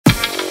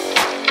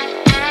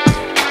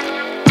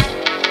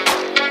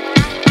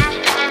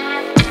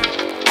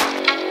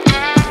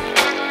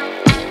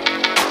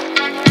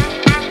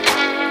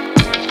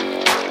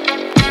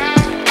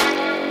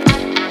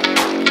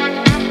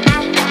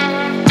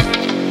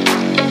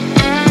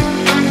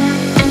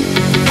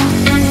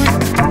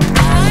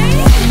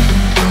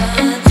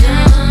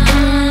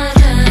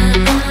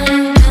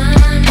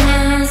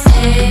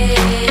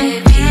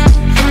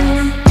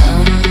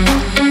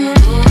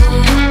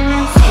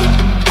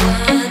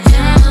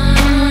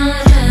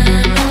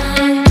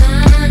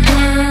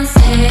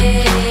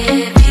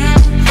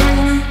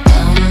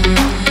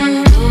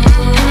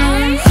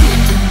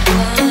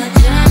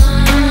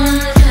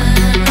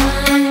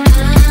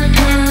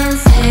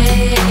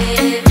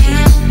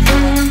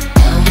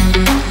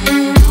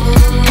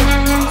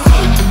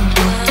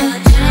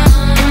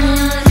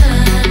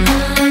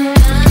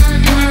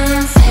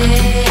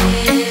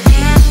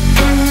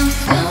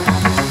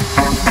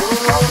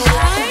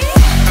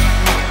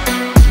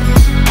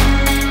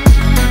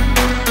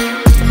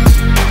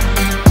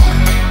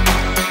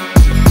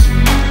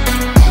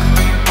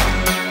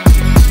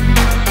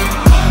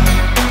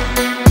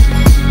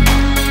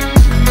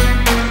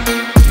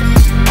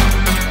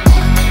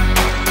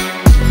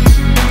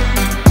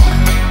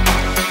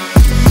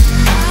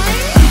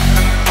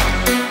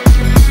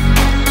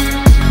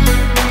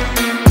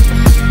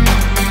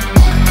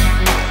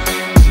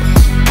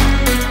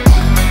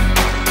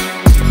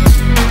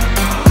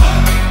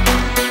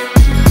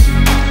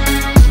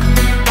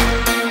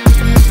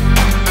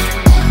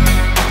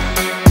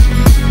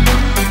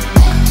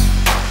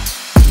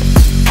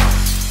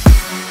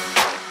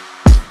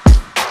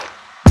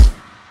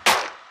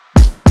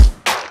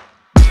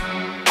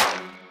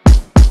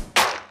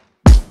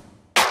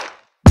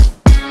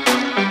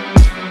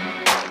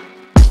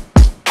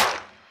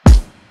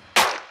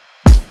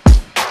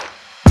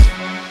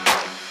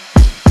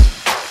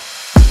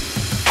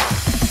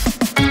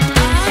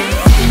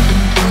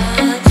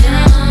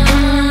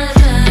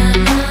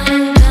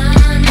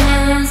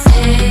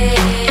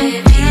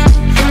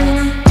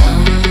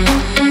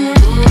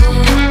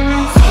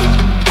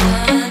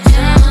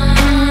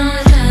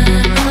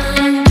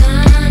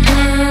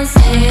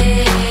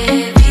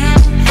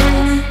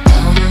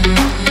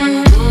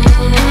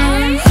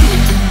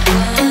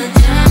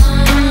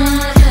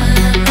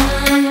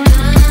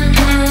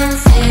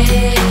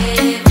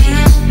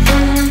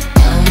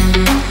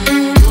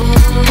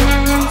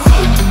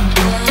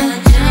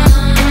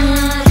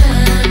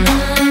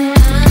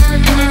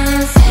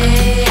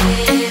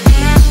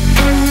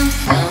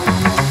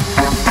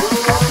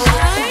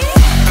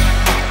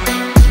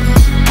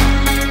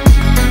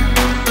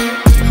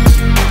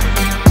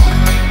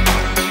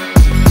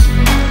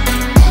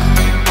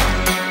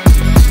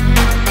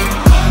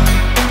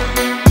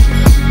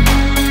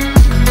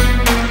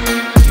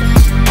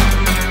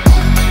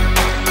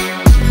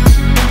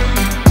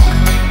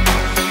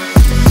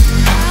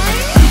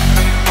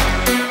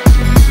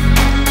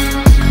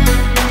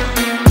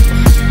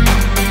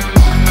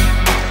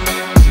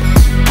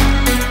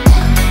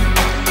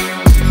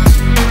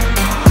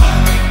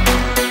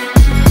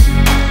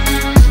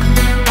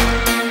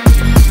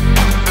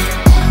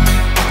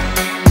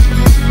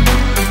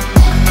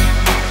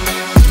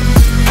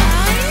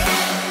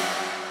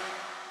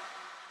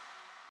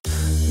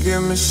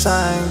Give me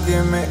sign,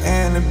 give me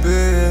any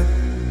bit.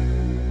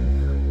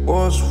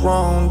 What's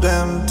wrong,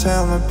 damn,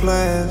 tell me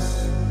please.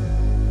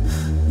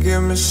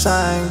 Give me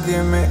sign,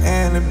 give me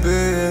any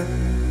bit.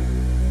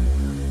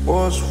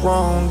 What's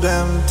wrong,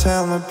 damn,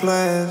 tell me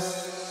please.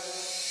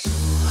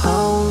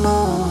 How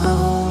long,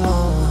 how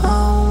long,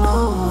 how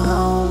long,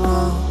 how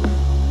long,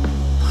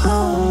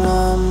 how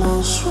long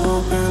must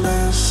walk in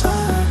this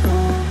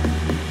cycle?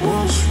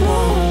 What's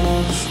wrong,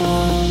 what's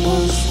wrong,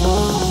 what's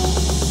wrong?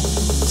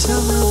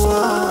 Tell me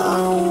why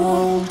I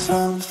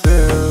won't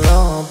feel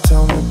long.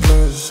 Tell me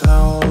please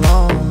how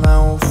long I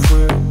will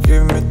free.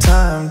 Give me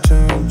time to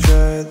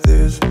enjoy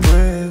this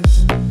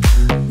breeze.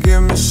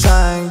 Give me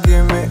sign,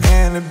 give me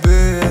any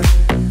bit.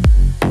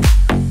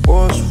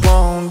 What's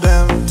wrong,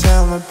 damn,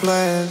 tell me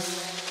please.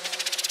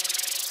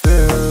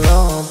 Feel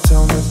long,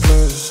 tell me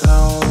please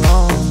how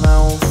long I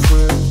will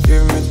free.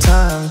 Give me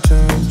time to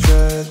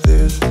enjoy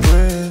this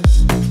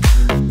breeze.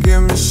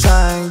 Give me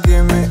sign,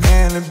 give me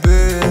any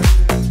bit.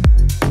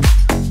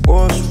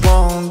 What's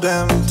wrong,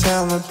 damn,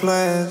 tell me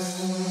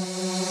please.